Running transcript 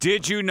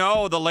Did you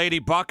know the Lady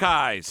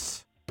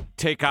Buckeyes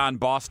take on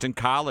Boston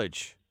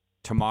College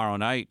tomorrow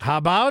night? How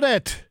about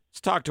it?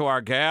 Let's talk to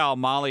our gal,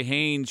 Molly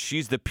Haynes.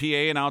 She's the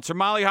PA announcer.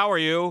 Molly, how are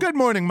you? Good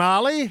morning,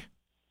 Molly.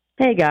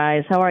 Hey,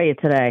 guys. How are you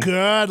today?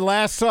 Good.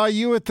 Last saw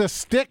you at the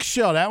Stick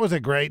Show. That was a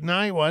great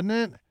night, wasn't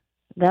it?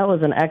 That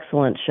was an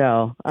excellent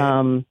show.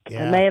 I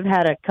may have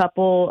had a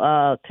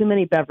couple too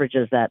many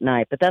beverages that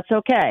night, but that's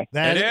okay.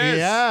 It is.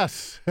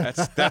 Yes.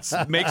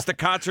 That's makes the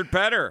concert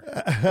better.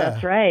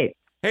 That's right.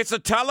 Hey, so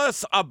tell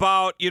us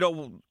about,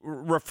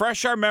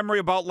 refresh our memory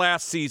about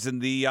last season.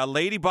 The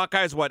Lady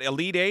Buckeyes,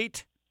 Elite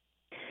Eight?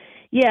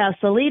 Yes,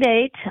 Elite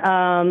Eight.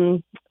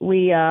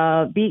 We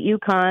beat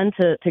UConn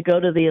to go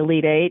to the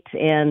Elite Eight,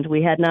 and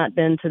we had not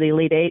been to the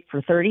Elite Eight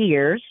for 30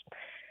 years.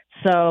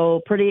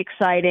 So pretty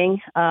exciting,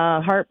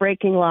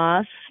 heartbreaking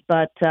loss,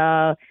 but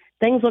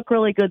things look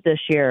really good this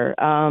year.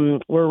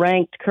 We're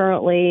ranked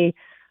currently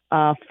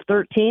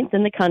 13th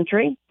in the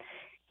country,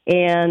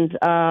 and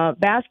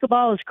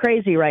basketball is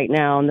crazy right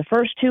now. In the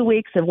first 2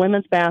 weeks of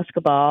women's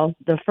basketball,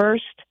 the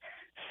first,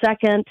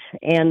 second,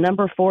 and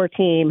number 4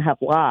 team have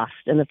lost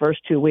in the first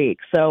 2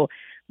 weeks. So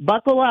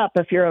buckle up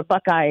if you're a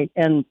Buckeye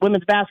and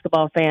women's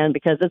basketball fan,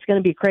 because it's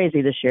going to be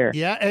crazy this year.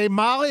 Yeah. Hey,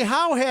 Molly,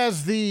 how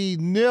has the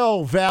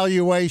nil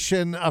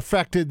valuation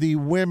affected the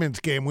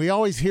women's game? We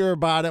always hear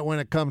about it when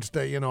it comes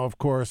to, of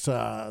course,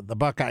 the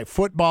Buckeye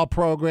football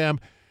program.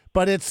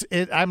 But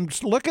I'm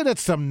looking at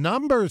some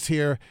numbers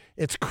here.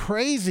 It's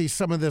crazy,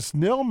 some of this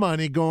nil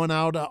money going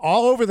out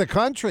all over the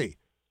country.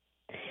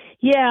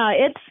 Yeah,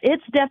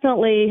 it's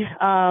definitely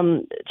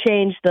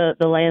changed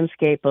the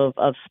landscape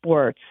of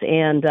sports.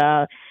 And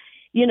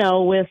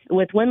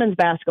with women's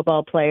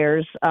basketball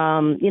players,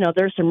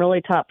 there's some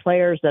really top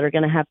players that are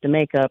going to have to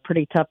make a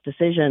pretty tough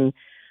decision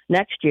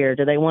next year.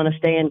 Do they want to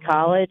stay in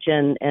college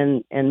and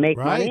make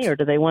money, or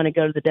do they want to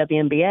go to the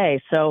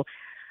WNBA? So,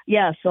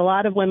 yes, a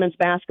lot of women's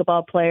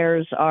basketball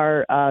players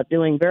are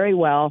doing very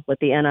well with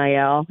the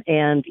NIL,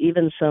 and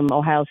even some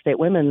Ohio State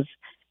women's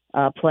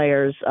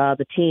players.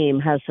 The team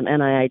has some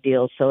NIL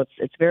deals, so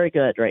it's very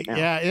good right now.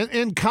 Yeah,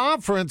 in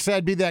conference,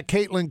 that'd be that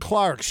Caitlin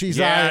Clark. She's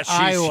she's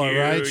Iowa, huge.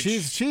 right?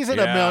 She's at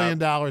 $1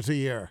 million a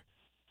year.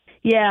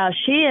 Yeah,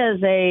 she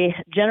is a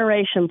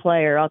generation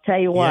player. I'll tell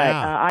you what.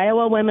 Yeah.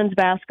 Iowa women's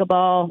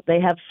basketball, they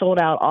have sold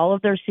out all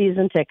of their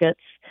season tickets.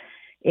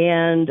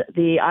 And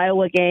the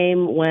Iowa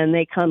game, when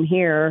they come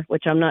here,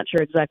 which I'm not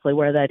sure exactly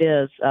where that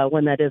is,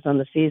 when that is on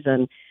the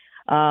season,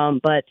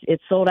 but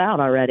it's sold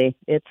out already.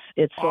 It's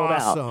sold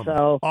out.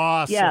 So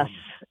awesome. Yes,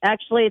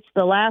 actually, it's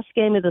the last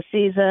game of the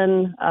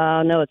season.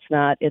 No, it's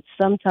not. It's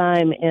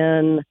sometime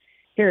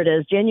here it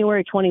is,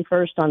 January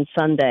 21st on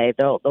Sunday.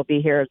 They'll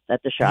be here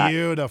at the Shot.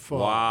 Beautiful.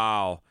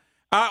 Wow.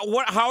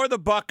 How are the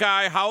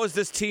Buckeye? How is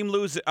this team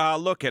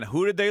looking?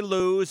 Who did they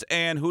lose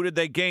and who did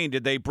they gain?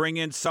 Did they bring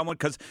in someone?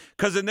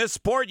 Because in this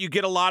sport, you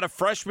get a lot of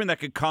freshmen that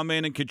could come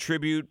in and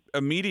contribute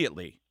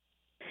immediately.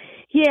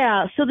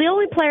 Yeah, so the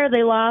only player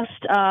they lost,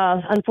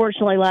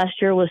 unfortunately, last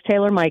year was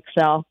Taylor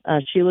Mikesell.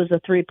 She was a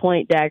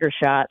 3-point dagger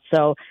shot,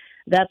 so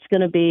that's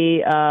going to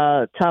be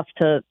tough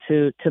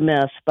to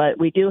miss. But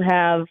we do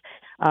have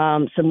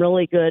some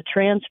really good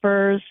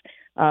transfers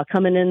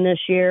coming in this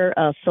year.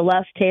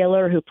 Celeste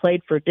Taylor, who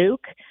played for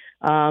Duke,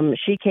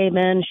 she came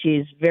in.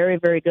 She's very,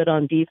 very good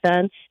on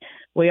defense.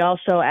 We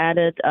also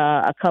added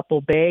a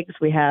couple bigs.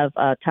 We have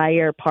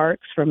Tyre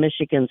Parks from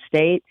Michigan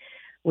State.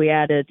 We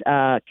added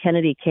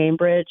Kennedy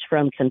Cambridge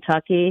from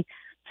Kentucky.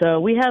 So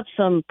we have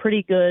some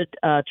pretty good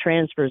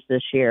transfers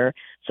this year.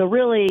 So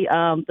really,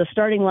 the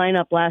starting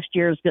lineup last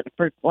year is going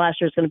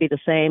to be the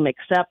same,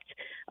 except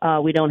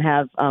we don't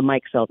have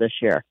Mikesell this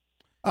year.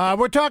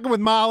 We're talking with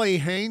Molly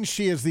Haynes.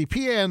 She is the PA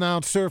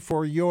announcer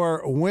for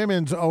your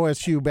women's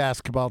OSU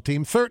basketball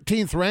team.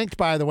 13th ranked,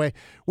 by the way.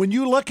 When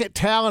you look at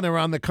talent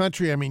around the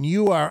country, I mean,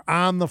 you are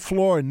on the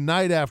floor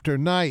night after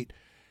night.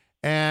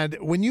 And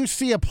when you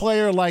see a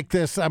player like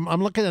this, I'm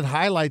looking at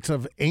highlights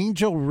of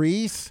Angel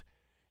Reese.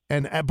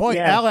 And, boy,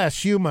 yeah.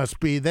 LSU must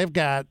be. They've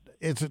got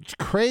 – it's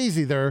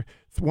crazy. They're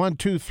 1,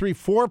 2, 3,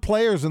 4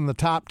 players in the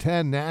top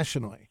 10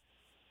 nationally.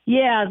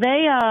 Yeah,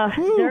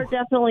 they're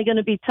definitely going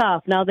to be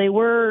tough. Now, they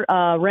were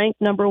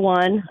ranked number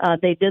 1.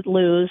 They did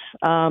lose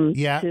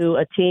to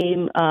a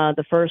team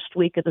the first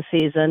week of the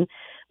season.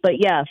 But,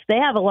 yes, they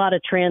have a lot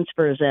of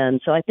transfers in.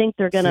 So I think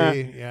it's going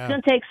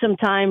to take some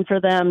time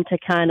for them to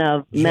kind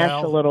of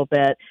mesh a little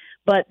bit.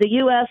 But the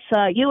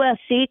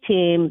USC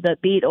team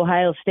that beat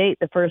Ohio State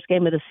the first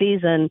game of the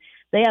season,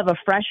 they have a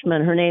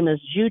freshman. Her name is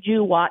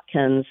Juju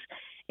Watkins,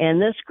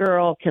 and this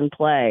girl can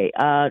play.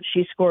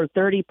 She scored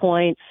 30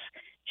 points.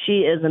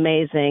 She is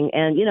amazing.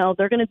 And,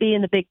 they're going to be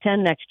in the Big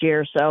Ten next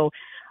year. So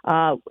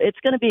it's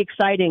going to be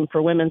exciting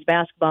for women's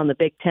basketball in the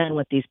Big Ten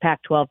with these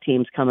Pac-12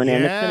 teams coming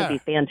in. It's going to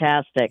be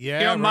fantastic.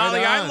 Yeah,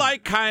 Molly, I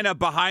like kind of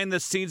behind the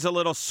scenes a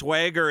little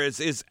swagger. Is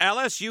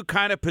LSU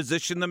kind of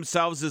position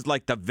themselves as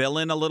like the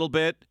villain a little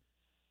bit?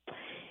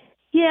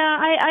 Yeah,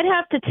 I'd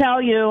have to tell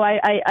you,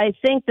 I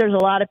think there's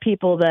a lot of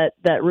people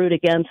that root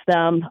against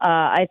them.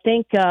 I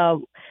think,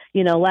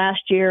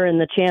 last year in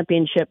the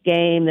championship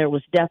game, there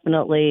was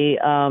definitely,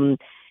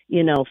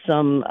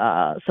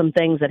 some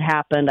things that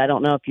happened. I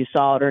don't know if you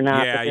saw it or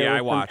not. Yeah, but there was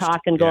I watched. some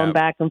talking going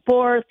back and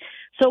forth.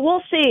 So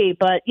we'll see.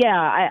 But, yeah,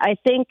 I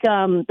think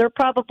they're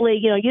probably,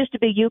 used to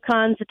be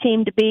UConn's a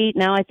team to beat.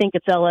 Now I think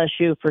it's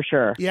LSU for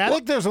sure. Yeah, I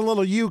think there's a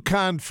little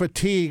UConn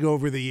fatigue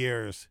over the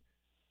years.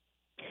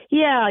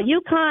 Yeah,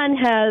 UConn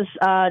has,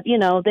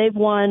 they've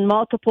won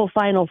multiple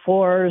Final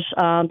Fours.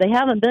 They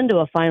haven't been to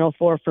a Final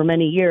Four for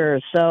many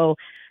years. So,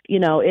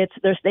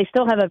 they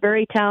still have a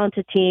very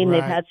talented team. Right.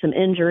 They've had some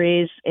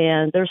injuries,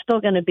 and they're still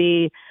going to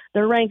be.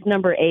 They're ranked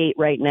number 8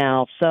 right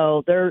now,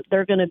 so they're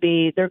going to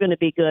be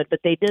good. But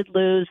they did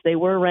lose. They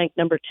were ranked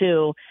number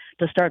 2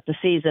 to start the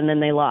season,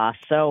 and they lost.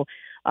 So,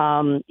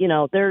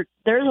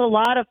 there's a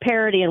lot of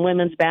parity in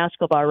women's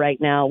basketball right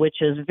now,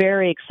 which is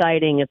very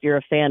exciting if you're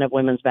a fan of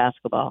women's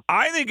basketball.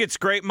 I think it's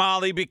great,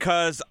 Molly,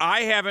 because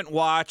I haven't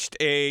watched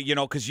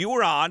because you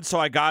were on, so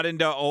I got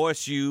into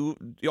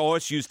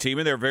OSU's team,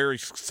 and they're very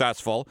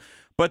successful.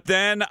 But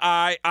then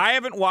I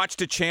haven't watched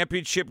a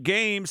championship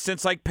game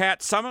since like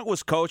Pat Summitt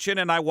was coaching,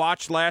 and I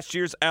watched last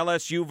year's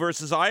LSU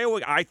versus Iowa.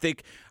 I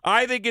think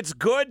it's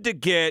good to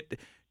get,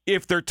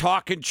 if they're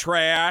talking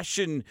trash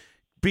and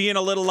being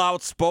a little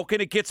outspoken,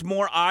 it gets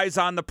more eyes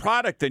on the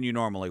product than you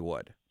normally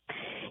would.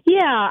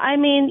 Yeah, I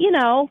mean,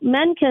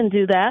 men can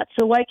do that,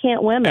 so why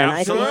can't women?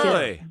 Absolutely.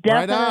 I think it's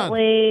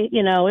definitely,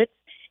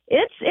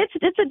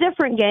 it's a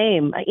different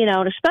game,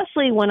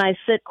 especially when I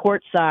sit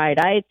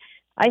courtside.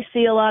 I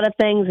see a lot of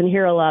things and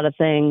hear a lot of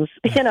things,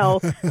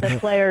 that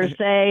players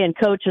say and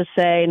coaches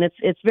say, and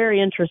it's very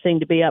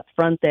interesting to be up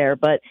front there.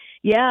 But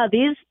yeah,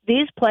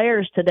 these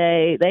players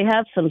today, they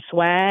have some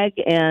swag,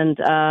 and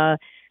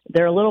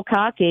they're a little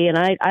cocky, and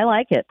I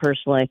like it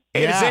personally.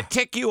 Hey, does it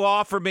tick you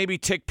off or maybe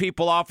tick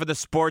people off of the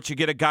sports? You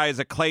get a guy as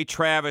a Clay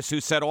Travis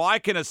who said, I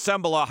can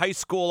assemble a high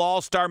school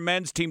all-star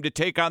men's team to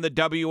take on the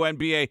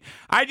WNBA.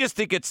 I just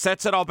think it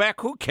sets it all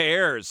back. Who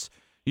cares?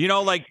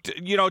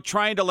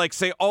 Trying to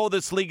say,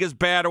 this league is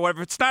bad or whatever.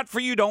 If it's not for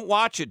you, don't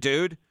watch it,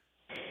 dude.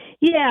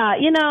 Yeah,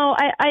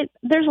 I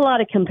there's a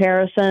lot of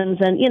comparisons,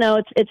 and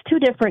it's two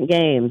different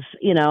games.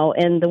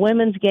 And the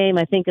women's game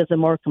I think is a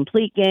more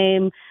complete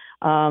game.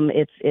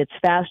 It's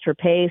faster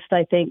paced,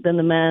 I think, than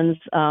the men's.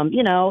 And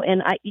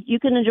you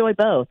can enjoy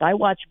both. I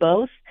watch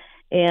both,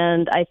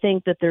 and I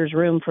think that there's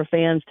room for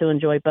fans to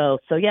enjoy both.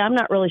 So yeah, I'm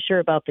not really sure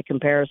about the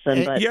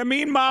comparison. But you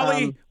mean,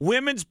 Molly,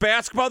 women's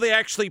basketball, they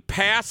actually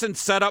pass and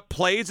set up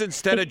plays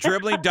instead of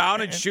dribbling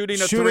down and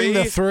shooting a three? Shooting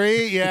the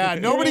three, yeah.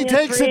 Nobody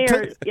takes it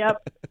to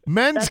yep.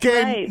 Men's That's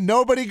game. Right.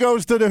 Nobody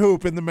goes to the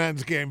hoop in the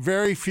men's game.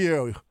 Very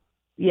few.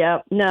 Yeah,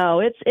 no,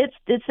 it's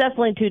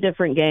definitely two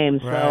different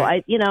games.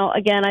 Right. So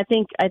again, I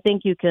think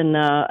you can.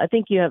 I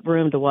think you have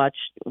room to watch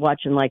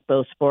and like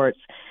both sports.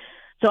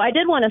 So I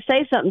did want to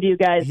say something to you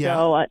guys. Yeah.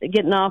 So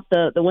getting off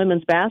the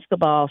women's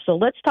basketball. So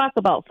let's talk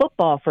about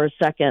football for a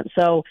second.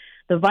 So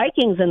the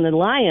Vikings and the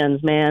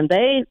Lions, man,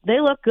 they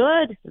look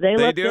good. They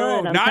look do.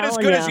 good. I'm Not as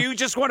good you. as you.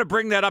 Just want to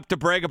bring that up to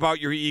brag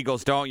about your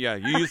Eagles, don't you?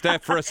 You use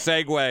that for a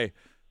segue.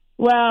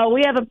 Well,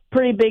 we have a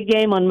pretty big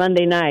game on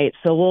Monday night,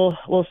 so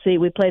we'll see.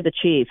 We play the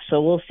Chiefs, so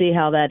we'll see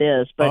how that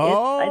is. But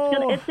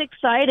it's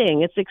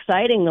exciting. It's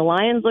exciting. The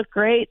Lions look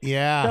great.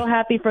 Yeah. So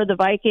happy for the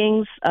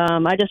Vikings.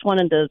 I just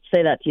wanted to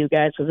say that to you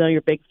guys because I know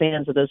you're big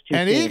fans of those two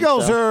and teams. And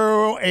Eagles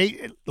so. are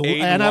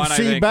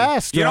NFC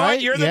best, You know right?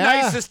 what? You're the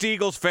nicest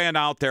Eagles fan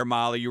out there,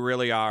 Molly. You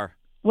really are.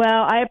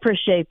 Well, I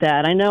appreciate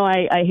that. I know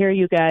I hear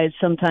you guys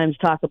sometimes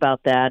talk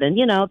about that, and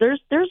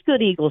there's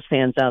good Eagles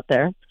fans out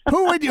there.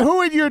 Who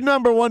would your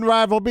number one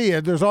rival be?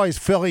 There's always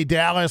Philly,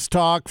 Dallas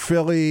talk,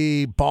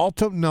 Philly,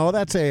 Baltimore. No,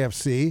 that's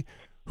AFC.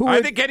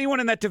 I think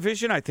anyone in that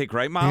division. I think,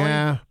 right, Molly?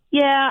 Yeah.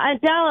 Yeah,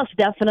 Dallas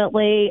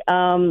definitely.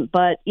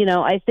 But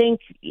I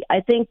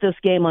think this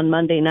game on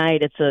Monday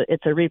night it's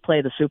a replay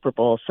of the Super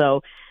Bowl,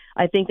 so.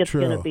 I think it's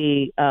going to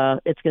be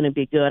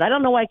good. I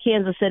don't know why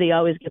Kansas City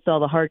always gets all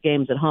the hard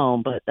games at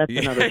home, but that's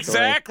another story.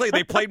 Exactly.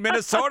 They played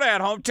Minnesota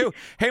at home too.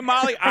 Hey,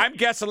 Molly, I'm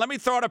guessing. Let me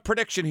throw out a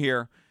prediction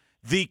here.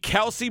 The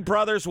Kelsey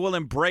brothers will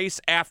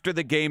embrace after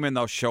the game, and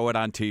they'll show it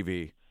on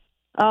TV.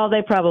 Oh,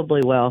 they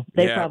probably will.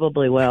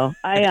 Probably will.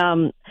 I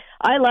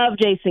love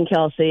Jason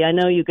Kelsey. I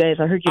know you guys.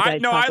 I heard you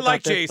guys. I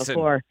like this Jason.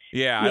 Before.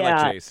 Yeah, I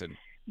like Jason.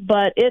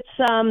 But it's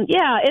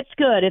it's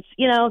good. It's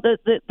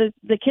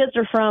the kids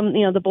are from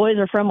the boys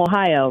are from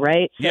Ohio,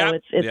 right? So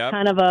it's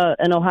kind of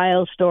an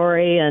Ohio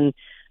story, and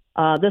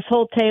this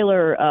whole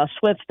Taylor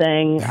Swift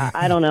thing,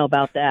 I don't know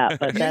about that,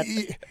 but that's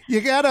you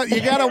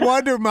gotta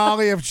wonder,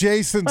 Molly, if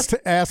Jason's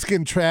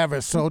asking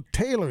Travis. So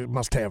Taylor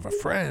must have a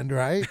friend,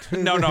 right?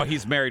 No,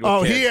 he's married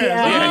with kids. He is.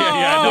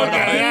 Yeah.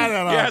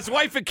 No. Yeah, his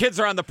wife and kids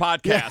are on the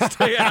podcast.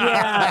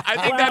 Yeah. I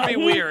think that'd be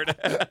weird.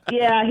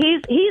 Yeah,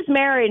 he's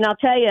married, and I'll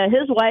tell you,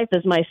 his wife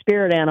is my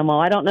spirit animal.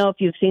 I don't know if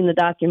you've seen the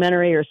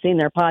documentary or seen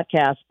their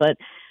podcast, but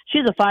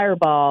she's a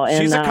fireball. And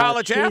she's a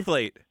college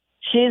athlete.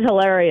 She's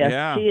hilarious.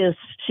 Yeah.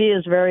 She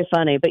is very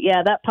funny. But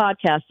yeah, that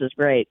podcast is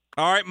great.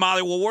 All right,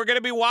 Molly. Well, we're going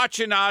to be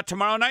watching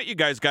tomorrow night. You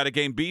guys got a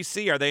game.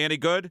 BC. Are they any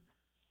good?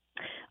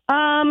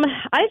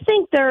 I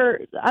think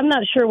I'm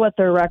not sure what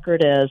their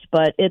record is,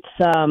 but it's.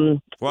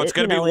 Well, it's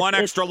going to be one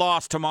extra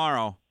loss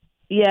tomorrow.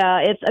 Yeah,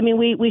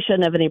 we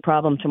shouldn't have any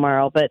problem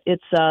tomorrow, but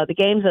it's the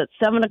game's at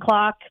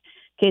 7:00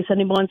 in case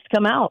anyone wants to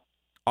come out.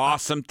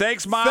 Awesome.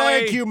 Thanks, Molly.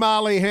 Thank you,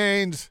 Molly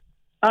Haynes.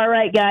 All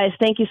right, guys.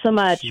 Thank you so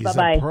much. She's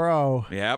Bye-bye. a pro. Yep.